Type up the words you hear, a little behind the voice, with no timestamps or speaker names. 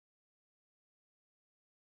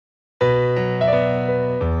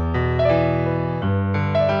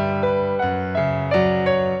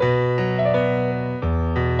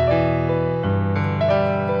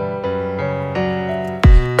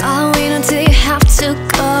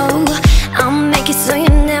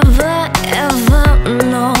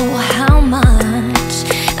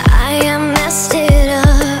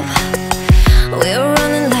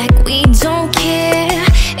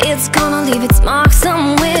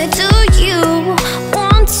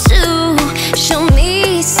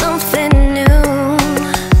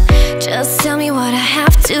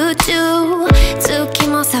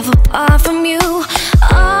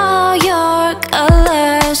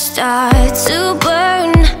to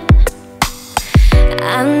burn. I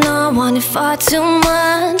know I wanted far too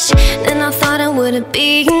much, then I thought it wouldn't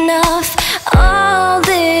be enough. All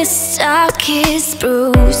this talk is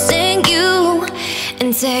bruising you,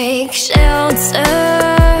 and take shelter.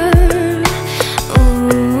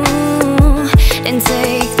 Ooh, and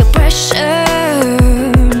take the pressure.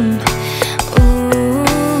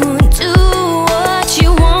 Ooh, do what you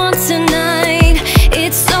want tonight.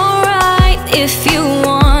 It's alright if you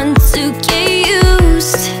want to get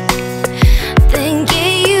used, then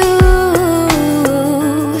get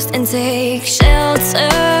used and take shelter.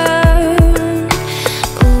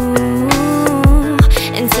 Ooh,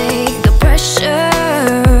 and take the pressure.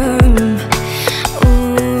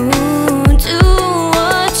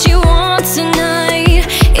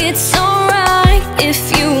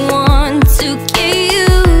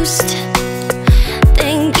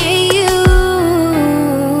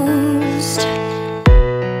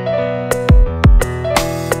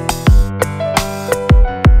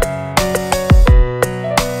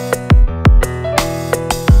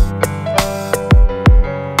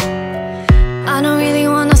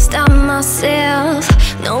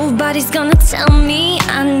 Nobody's gonna tell me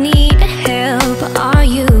I need help. Are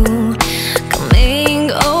you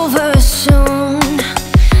coming over soon?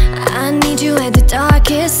 I need you at the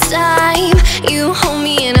darkest time. You hold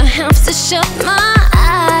me and I have to shut my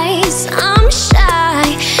eyes. I'm shy,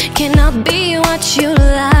 cannot be what you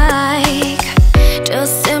like.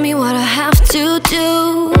 Just tell me what I have to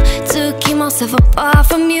do to keep myself apart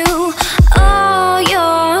from you. All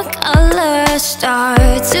your colors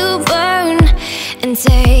start